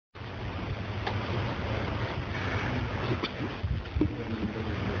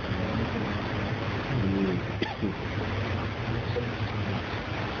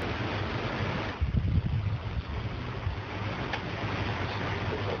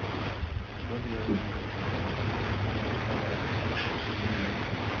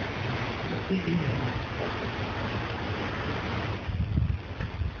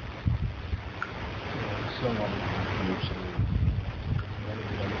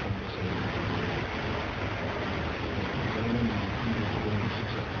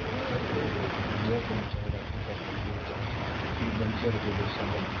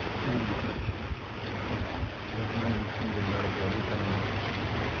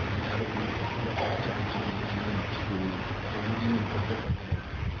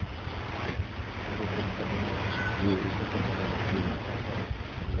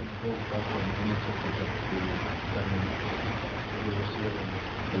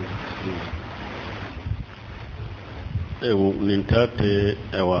nintate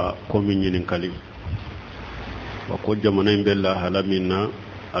ewa komi nyinin kali wako jamana imbella halamina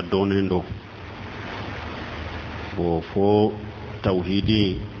adonendo bo fo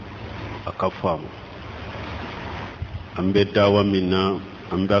tauhidi akafamu ambe dawa minna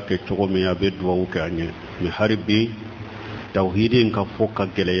ambe ake chogo me abe duwa uke anye mi haribi tauhidi nka foka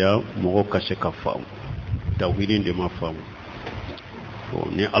geleya mogo kashe kafamu tauhidi ndi mafamu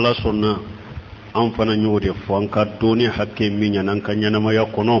ni ala sonna an fana nyode fo an ka doni hakke minya nan kan yana ma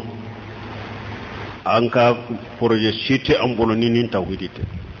yakono an ka projet cité an bono nin tawhidi te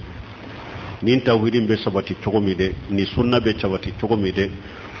nin tawhidi be sabati chogomi de ni sunna be sabati chogomi de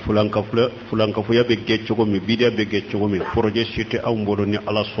fulanka fu ya be ge chogomi bidia be ge chogomi projet cité an bono ni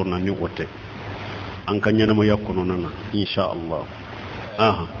ala sonna ni wote an kan yana ma yakono nana insha Allah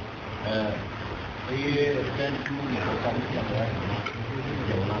aha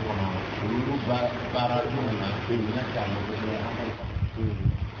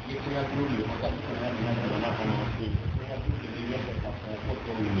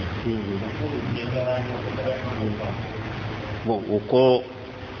bon uko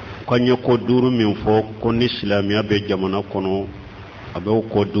kanye ko duru min fo ko ni islamiya be jamana kono abe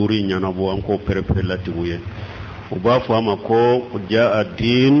ko duru nyana bo anko prepare latibuye uba fama ko jaa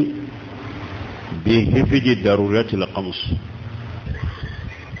din bi hifji darurati al-khams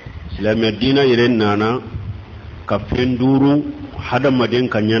islamiya dina yeren nana ka fenduru hada maden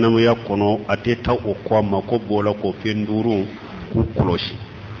kan yana ya kono ate ta okwa mako bola ko fenduru ku koloshi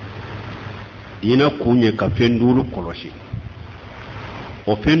dina kunye ka fenduru koloshi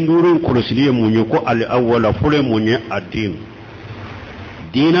o fenduru koloshi liye munye ko al awwala fule munye adin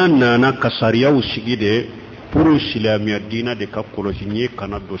dina nana kasariya usigide puru islamiya dina de ka koloshi nye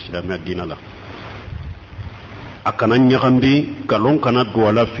kana do islamiya dina la akana nyagambi galon kana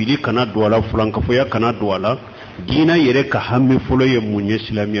duwala fili kana duwala fulanka foya kana duwala dina yere ka hammi folo ye munye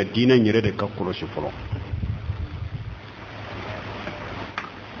islamiya dina yere de ka koloshi folo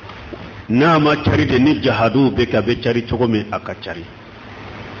na ma cari de ni jahadu be ka be cari chogomi aka cari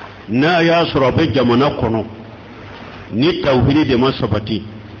na ya sura be jamana kono ni tawhidi de masabati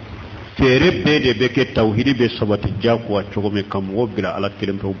fere be de be ke tawhidi be sabati jakwa chogomi kam wo bila ala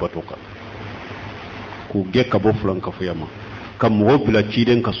kelempe ubatoka ku ge ka bo fulanka foyama kam wo bila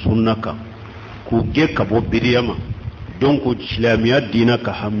ciden ka sunnaka ku ge ka bo biriyama donc islamiya dina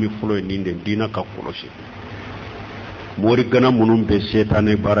ka hammi fulo ninde dina ka koloshi mori gana munum be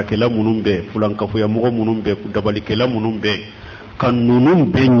setane barakela munum be fulanka foya mo munum be dabalikela munum be kan nunum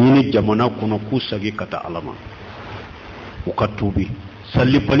be nyini jamana kono ku sagi kata alama ukatubi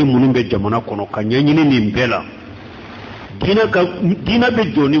salli pali munum be jamana kono kanya nyini ni mbela dina be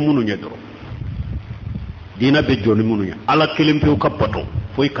joni munu nyadro dina be joni munu nya ala kelimpe u kapato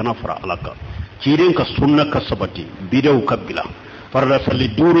foi kana fara alaka ciren ka sunna ka sabati bidaw kabila farda salli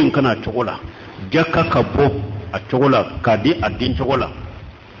durin kana chogola jakka ka bo a chogola kadi adin chogola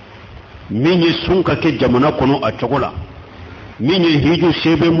minyi sunka ke jamana kono a chogola minyi hiju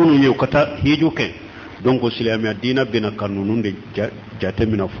sebe munu ye kata hiju ke donc islamiya dina bena kanunun de jate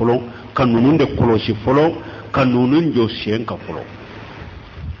mina folo kanunun de kolosi folo kanunun jo senka folo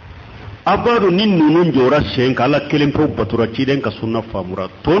abadu nin nunun jora senka ala kelempo batura ciden ka sunna famura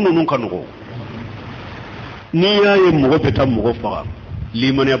to nunun kanugo ni yaye mogo beta mogo faga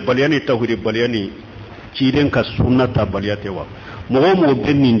limane baliyani tawhid baliyani ciden ka sunna ta baliyate wa mogo mogo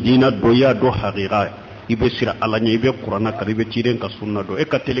benin dina doya do haqiqa ibe sira alanya ibe qur'ana karibe ciden ka sunna do e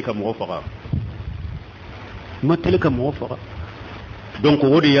ka telika mogo faga ma telika mogo faga donc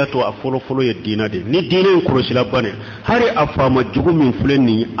wodi yato a folo ye dina de ni dina en kurosila bane hari afama jugu min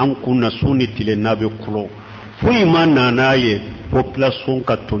fuleni an kunna sunni tile nabe kulo fuyi ma nanaye population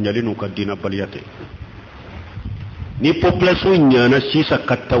ka tonyalinu ka dina baliyate ni population nyana sisa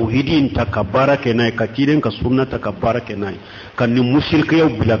ka tauhidi nta ka barake nay ka tiren ka sunnata ka barake nay kan ni mushrika yaw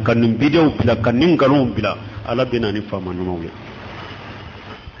bila kan ni bidaw bila kan ni ngalon bila ala bina ni fama no ya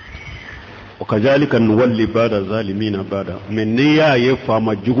وكذلك نولي بعد الظالمين بعد من نيا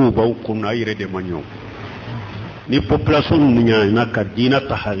يفهم جوبا كنا يرد منيو ni population nya na ka dina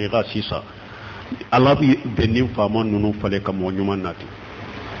ta haqiqa sisa Allah bi benin famon nunu fale ka mo nyuma nati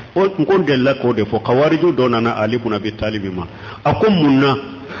o ngon de la ko de fo qawariju donana ali ibn abi talib ma akum munna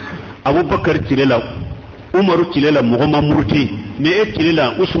abubakar tilela umaru tilela muhammad murti me e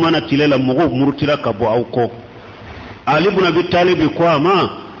tilela usmana tilela mugo murtila ka bo aw ko ali ibn abi talib ko ama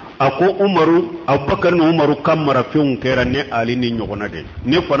ako umaru abubakar no umaru kamara fiun kera ne ali ni nyogona de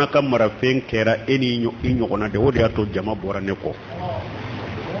ne fana kamara fen kera eni nyogona de wodi ato jama bora ne ko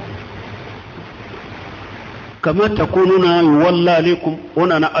kama takununa walla alaikum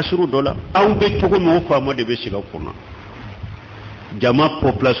onana ashru dola aw be togo mo fama de be shiga kuna jama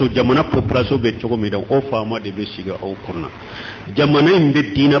population jamana population be togo mi da o fama de be shiga o kuna jamana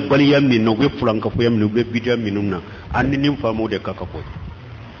imbe dina baliya min no be fulanka fo yam no be bidia minuna anni nim famo de kaka ko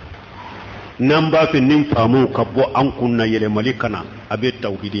namba fe nim famo kabbo an kunna yele malikana abe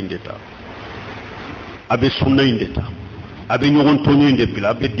tawhidin deta abe sunna indeta abe nyogon tonyo inde bila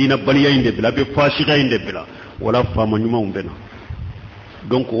abe dina baliya inde bila abe fasika inde bila wala fama nyuma umbena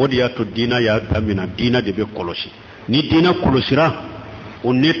donc wodi ya to dina ya tamina dina de be koloshi ni dina koloshira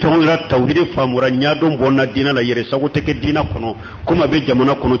onne tonira tawhid famura nyado bonna dina la yere sago teke dina kono kuma be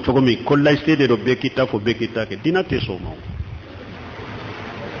jamana kono chogomi kollay stede do be kita fo be kita ke dina te somo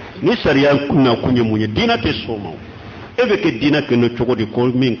ni sariya kunna kunye munye dina te somo ebe ke dina ke no chogodi ko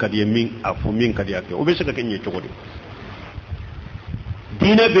min kadi min afu min kadi ake obe saka ke nye chogodi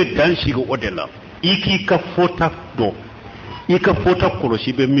dina be dansi go odela iki ka fota do ika fota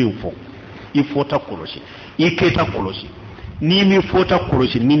kolosi be min fo I fota kolosi iketa kolosi ni mi fota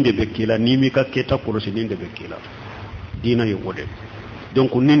kolosi ninde be kila ni mi ka keta kolosi ninde be kila dina ye wode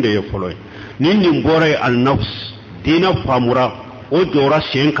donc ninde ye foloy nindi mbore al nafs dina famura o jora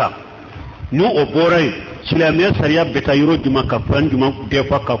shenka nu o boray silamiya sariya beta yoro juma ka fan juma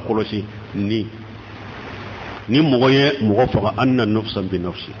defa ka kolosi ni mogoye mogo faga anna nafsan bi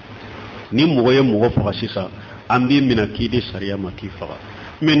nafsi ni mogoye mogo faga sisa ambi mina kidi sariya maki faga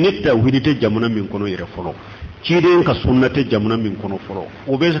mais ni tawhidite jamana min kono yere folo kiden ka sunnate jamana min kono folo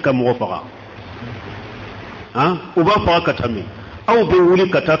o be ka mogo faga o ba faga katami aw be wuli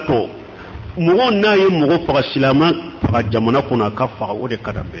katato mogo na ye mogo faga silama faga jamana kono ka faga o de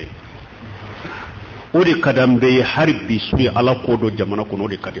kadambe harbi suri ala kodo jamana kono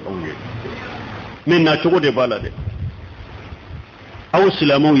de kadi awye mais na chogo de balade aw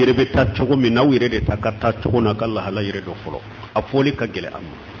silamaw yere be ta chogo min na yere de takata chogo na kala hala yere do folo afoli ka gele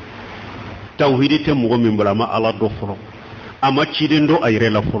amma tawhidite mogo min balama ala do folo ama chidendo ayre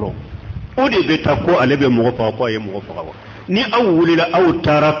la folo o de be ta ko alebe mogo fa ko ay mogo fa wa ni aw wulila aw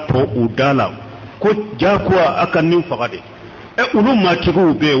tara to udala ko jakwa akan nin fagade ulu ma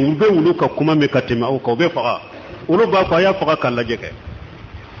tigu be ulu ka kuma me katema aw ko be faga ulu ba fa ya faga kan lajeke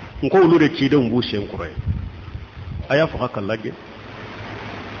nko ulu de chidon bu shen kuray aya faga kan lajeke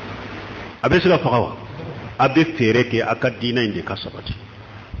abe sila fagawa abe fere ke aka dina inde ka sabati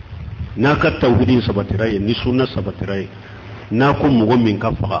na ka tawhidin sabatiraye ni sunna sabatiraye na ko mugo min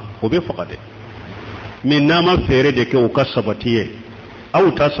ka faga o be faga de min na ma fere de ke o ka sabatiye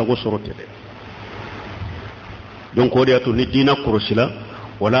aw ta sago sorote de donc o de ato ni dina korosila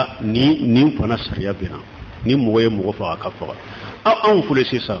wala ni fana sariya bina ni mugo ye mugo faga ka faga an fule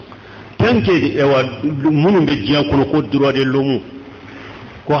sisa tanke de ewa munum be jiya ko droit de l'homme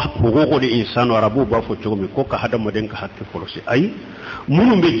ko hukuku de insano arabu ba fo chogomi ko ka hada maden ka hakke kolosi ay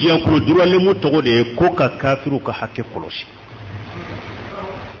munu be jiya ko durale mu to de ko ka kafiru ka hakke kolosi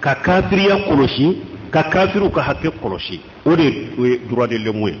ka kafiriya kolosi ka kafiru ka hakke kolosi o de durale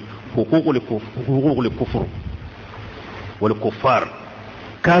le mu hukuku le kufur wal kufar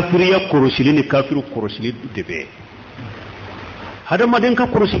kafiriya kolosi ni kafiru kolosi de be hada maden ka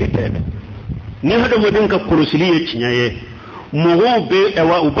kolosi de ni hada maden ka kolosi ye cinyaye mogo be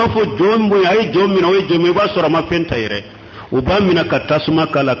ewa ubafo jombo ay jomina o jomme ba sora ma fenta yere uba mina katasuma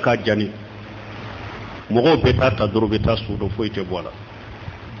kala kajani mogo be tata duru be tasudo foite bola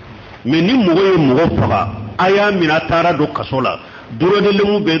meni mogo ye mogo faga aya mina tara do kasola duro de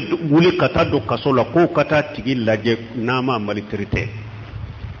lemu be wuli kata do kasola ko kata tigi laje nama malitrite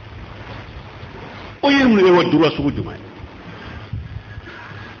o ye mu ye wadura sugu jumay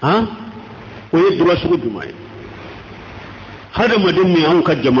o ye dura sugu jumay hada madin mi an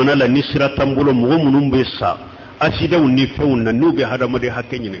ka jamana la nisra tambulo mo munum be sa asida woni fewna no be hada made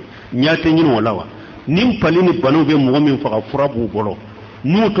hakke nyine nyaate nyine wala wa nim palini banu be mo min fa furabu bolo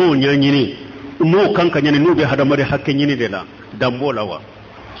no to nyanyini no kanka nyane no be hada made hakke nyine de la dambo la wa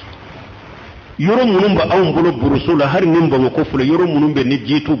yoro munum ba awun bolo burusu la har nimba ko fule yoro munum be ni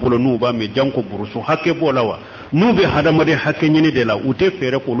jitu bolo nu ba me janko burusu hakke bola wa nu be hadamade hakke nyini de la ute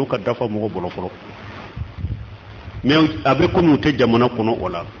fere ko lu ka dafa mo bolo folo me abe ko mu te jamana kono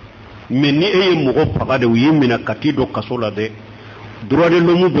wala me ni eye mo ko fagade yimina katido kasola de droit de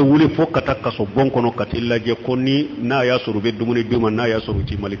l'homme be wuli fo kata kaso bon kono katilla je konni na ya suru be dumuni duma na ya suru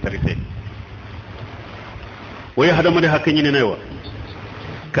ci militarité way hadamade hakke nyini na wa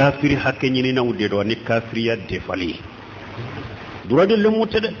kafiri hakke nyini na wude do ni kafiri ya defali droit de l'homme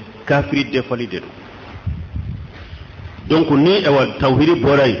tede kafiri defali de donc ni e wa tawhiri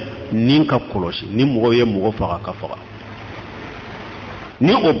boray nin ka kolosi ni mo ye mo faga ka faga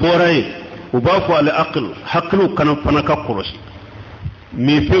ni o boray o ba fo al aql haqlu kana fana ka kolosi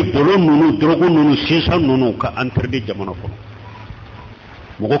mi fe dolo nunu drogo nunu sisa nunu ka interdit jamana ko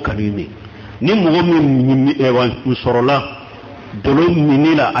mo kanini ni mo mi e wa musorola dolo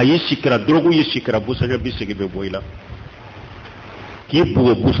minila ayi sikira drogo yi sikira busanya bisege be boyla ki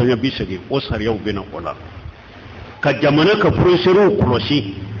bugo busanya bisege o sariya ubena wala ka jamana ka professeur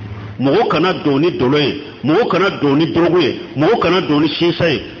kolosi mo kana doni doloye mo kana doni drogoye mo kana doni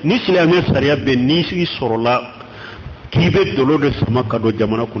sisaye ni silame sariya be ni si sorola kibe dolo de sama kado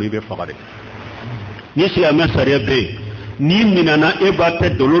jamana kuni be fagade ni silame sariya be ni minana e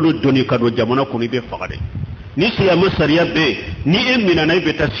bate dolo de doni kado jamana kuni be fagade ni silame sariya be ni e minana e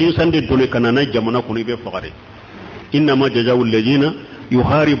beta sinsande doni kanana jamana kuni be fagade inna ma jazaa'ul ladina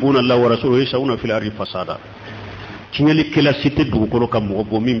yuharibuna Allah wa rasulahu yasawuna fil ardi fasada tinyali kila site dugukolo ka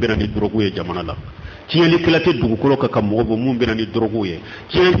mogo min bena ni drogu ye jamana la tinyali kila te dugukolo ka mogo mun bena ni drogu ye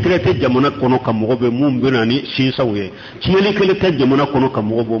tinyali kila te jamana kono ka mogo mun bena ni sisaw ye tinyali kila te jamana kono ka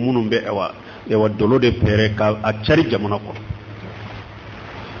mogo munun be ewa dolo de pere ka a cari jamana kono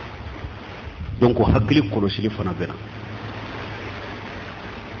donc hakili kolosili fana bena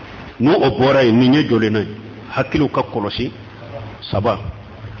no o bora ni nye jole na hakilu ka kolosi saba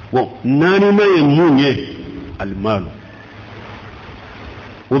bon nani na ye munye المال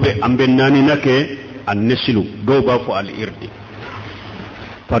وبي أمبناني نكي النسلو دو بافو الإردي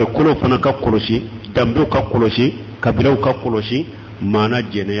فاركولو فانا كاكولوشي دمبو كاكولوشي كبيلو كاكولوشي مانا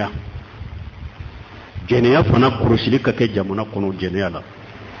جنيا جنيا فانا كولوشي لكاكي جامونا كونو جنيا لا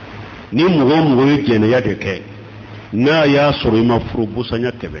ni mugo jene ya de ke na ya suru ma furu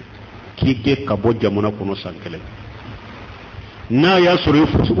busanya tebe kike kabo jamuna kono sankele na ya suru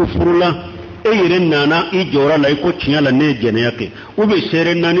furula eyire nana i jora la ko tinyala ne jene yake ube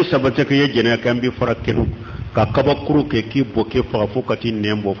sere nani sabata ke jene yake ambi farakenu ka kaba kuru ke ki boke fa fokati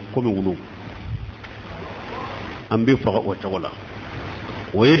nembo ko mi wulu ambi fa o tawala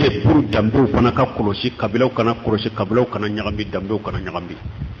wayede pour dambu fana ka kolosi kabilaw kana kolosi kabilaw kana nyagambi dambu kana nyagambi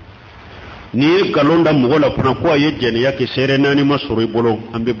ni galonda mugola fana ko aye jene yake sere nani masuru bolo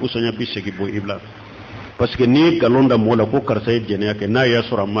ambi busanya bisegi bo ibla parce que ni galonda mugola ko karsa jene yake na ya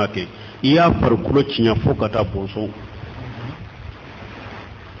sura make iya farkulo cinya fokata bonso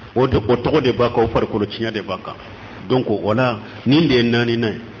o to de baka o farkulo cinya de baka donc wala ninde nani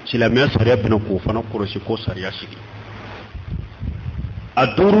na sila me sariya bena ko fana korosi ko sariya sigi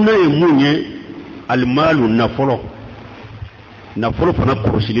aduruna e munye almalu nafolo fana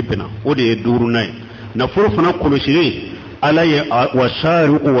korosi libena o de duruna nafolo fana korosi ala ya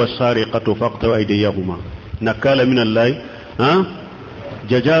wasariqu wasariqatu faqtu aydiyahuma nakala min allahi ha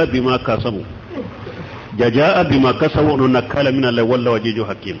جاء بما كسبوا جاء بما كسبوا نكال من الله والله وجيجو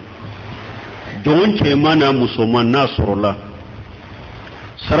حكيم دون كمانا مسلمان ناصر الله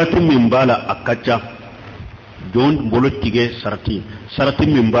سرت من بالا أكجا دون بولتيجي سرت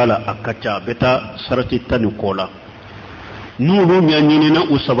من بالا أكجا بتا سرت تنقولا نورو نيانينا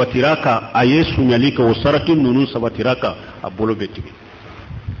وسبتراكا أيسو نياليكا وسرت نونو سبتراكا أبولو بتيجي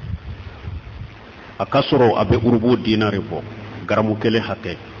أكسرو أبي أربو دينار بو garamu kele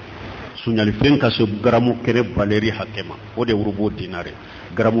hake sunyali fenka se garamu kele baleri hakema ode urubo dinare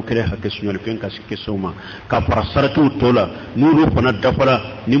garamu kele hake sunyali fenka se kesoma ka parasaratu tola nulu fana dafala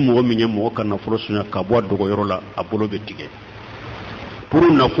ni mo minye mo kana furo sunya ka bo dogo yorola abolo betige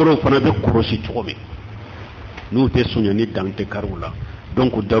puru na furo fana be korosi chobe nu te sunya ni dante karula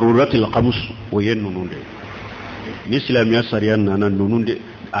donc daruratil khams o yen nununde ni islamia sariya nana nununde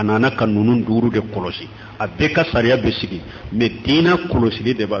anana kan nunun duru de kolosi abeka sariya besigi me dina kolosi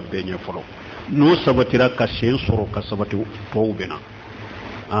de ba benye folo no sabatira ka sen soro ka sabati to bena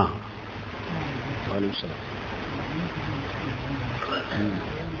wa alaykum salam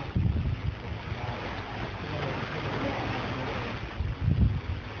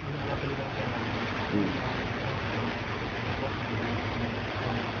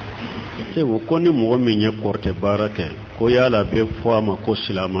te ko ni mo mi nye korte barake ko yala be fo ma ko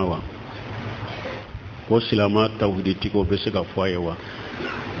silama wa fo silama tawhidi tigo be se ga foyewa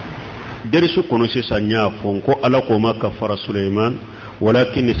derisu kono se sanya fonko ala ko ma kafara Sulaiman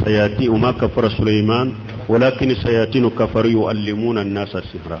walakin sayati ma kafara Sulaiman walakin sayatinu kafaru yuallimuna an-nasa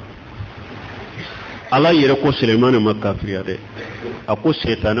sihra ala yere ko Sulaiman ma kafiriya de ako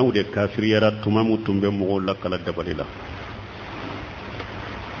setana ude kafiriya tumamu tumbe mo la kala dabalila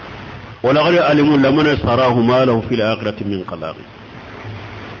wala ghayra alimu lamana sarahu ma lahu fil akhirati min qalaq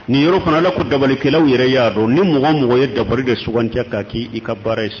ni yoro fana la ko dabali kelaw yere yaado ni mo yedda bari de suganti kaki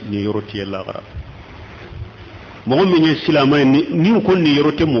ikabara ni yoro ti la gara mo mi ni silama ni ko ni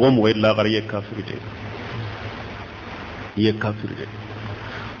yoro te mo yedda gara ye kafirite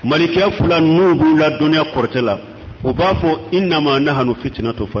malikiya fulan nubu la dunya kortela ubafo inma nahnu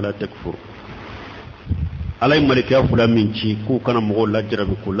fitnatu fala takfur alay malikiya fulan min ci ku kana mo la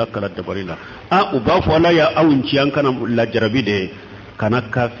jarabi ku la kala dabarila ubafo ala ya awunci an kana la jarabi de kana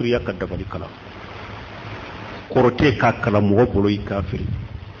kafiriya ka dabali kala korte ka kala mo bolo yi kafiri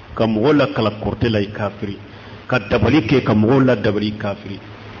ka mo la kala korte la yi kafiri ka dabali ke ka mo la dabali kafiri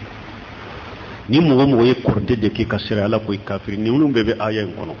ni mo ye korte de ke ka sira ala ko yi kafiri ni mun bebe aya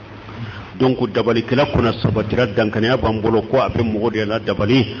ngono donc dabali kala kuna sabatira dankanya bambolo ko abe mo de la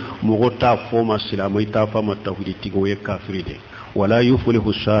dabali mo ta foma silama ita fama tawhidi tigo ye kafiri de wala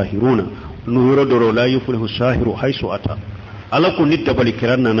yuflihu sahiruna nuro doro la yuflihu sahiru haisu ata ala ko ni dabali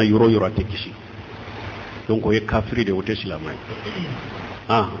kiranna na yuro ate kisi donc ye kafiri de wote silama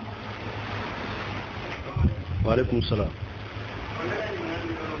wa alaikum salam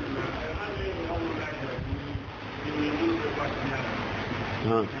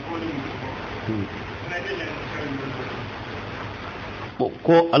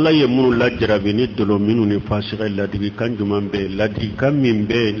ko Allah ye munu la jarabi ni dolo minu ni fasika ladigi kan juman be ladigi kan min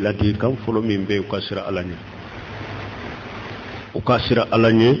be ladigi kan folo min be ukasira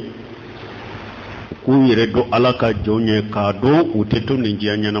alanye ku yere do alaka jonye ka do uteto ni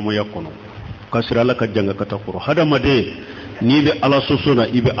jianya na moya kono ukasira alaka janga kata kuro hada made ni be ala susuna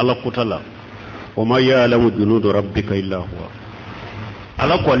ibe ala kutala wa ma ya'lamu junudu rabbika illa huwa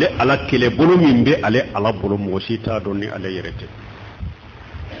ala ko le ala kele bolo min be ale ala bolo mo sita do ni ale yerete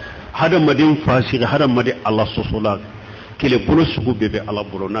hada madin fasira hada made ala susula kele bolo sugu bebe ala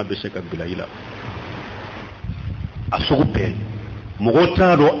bolo na be se ka bilayila asugu be mo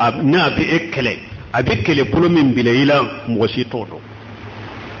ta do na be ekele abe kele bolo min bilayila mo sito do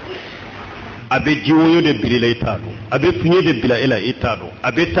abe jiwoyo de bilayila itado abe funye de bilayila itado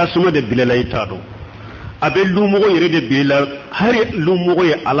abe tasuma de bilayila itado abe lumogo yere de bila hari lumogo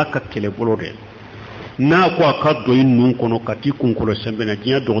ye alaka kele bolo de na ko akado innun kono kati kunkolo sembe na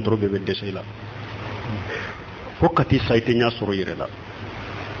jinya dogotoro bebe desela ko kati saite nya soro yere la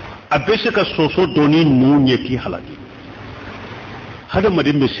abe se ka soso doni nunye ki halaki hada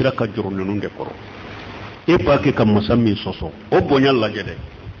madimbe siraka jorone nunde koro e pake kam masammi soso o bonya lajede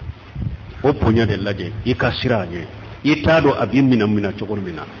o bonya de laje ikasiranye itado abimina mina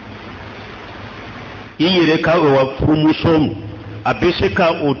chogormina iyere ka wa promotion abese ka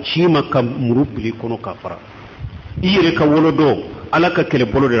o chima ka murubli kono kafara iyere ka wolodo alaka kele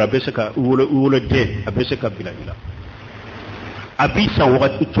bolo de abese ka wolo de abese ka bilabila abisa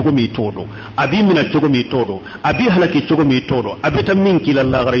wakati chogo mi todo abi mina chogo mi todo abi halaki chogo mi todo abeta min kila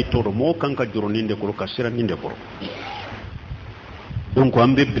la gari todo mo kanka joroninde ko kasira ninde ko donc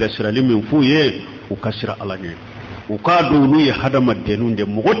ambe bila sirali min fuye o kasira alanye ukado uluye hadama denunde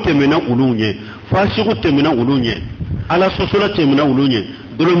mugote mena ulunye fasiku temena ulunye ala sosola temena ulunye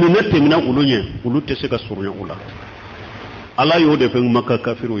dolomina temena ulunye ulute seka surunya ula ala yode fe makka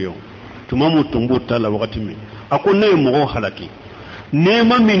kafiru yo tumamu tumbu tala wakati mi akone mugo halaki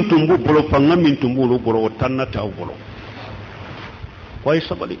nema min tumbu bolo panga min tumbu lo bolo tanna ta bolo way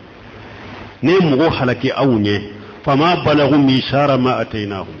sabali ne mugo halaki awunye fama balagu misara ma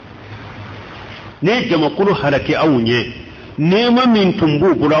atainahu ne jama kulu halaki awunye nema min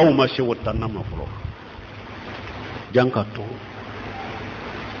tumbu bulawu ma se watanna ma fulo janka to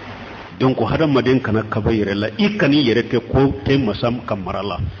donc hada maden kana kabayire la ikani yere ke ko te masam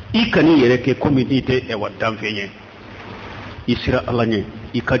kamarala ikani yere ke community e wadan fenye isira alanye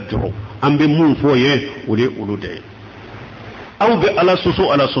ikajro ambe mun foye ule ulude aw be ala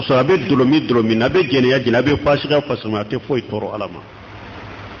susu abe dolomi na be jene ya jinabe fasika fasmate foy toro alama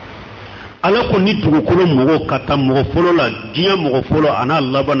ala ko ni dugu kolo mogo kata mogo folo la diya mogo folo ana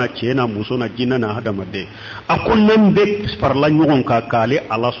labana cena muso na jinna na hadamade akon nan be parla nyogon ka kale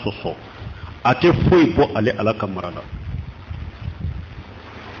ala soso ate foy bo ale ala kamarala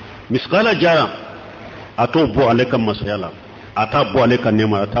misqala jara ato bo ale kam masayala ata bo ale kan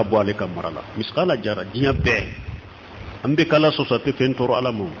nema ata bo ale kamarala misqala jara diya be ambe kala soso te fen toro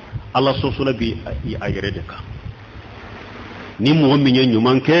ala mo Allah sosula bi ayere de ka ni mo mi nyen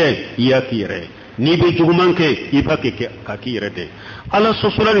nyumanke iya kire ni be jugumanke iba ke ka kire de Allah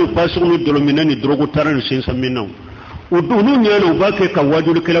sosula ni pasu ni dolomina ni drogo taran sin samina udunu nyano ba ke ka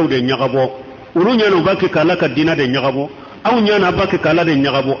wajul kelaw de nyagabo ulu nyano ba ke kala ka dina de nyagabo aw nyana ba ke kala de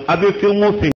nyagabo abe fe mo fe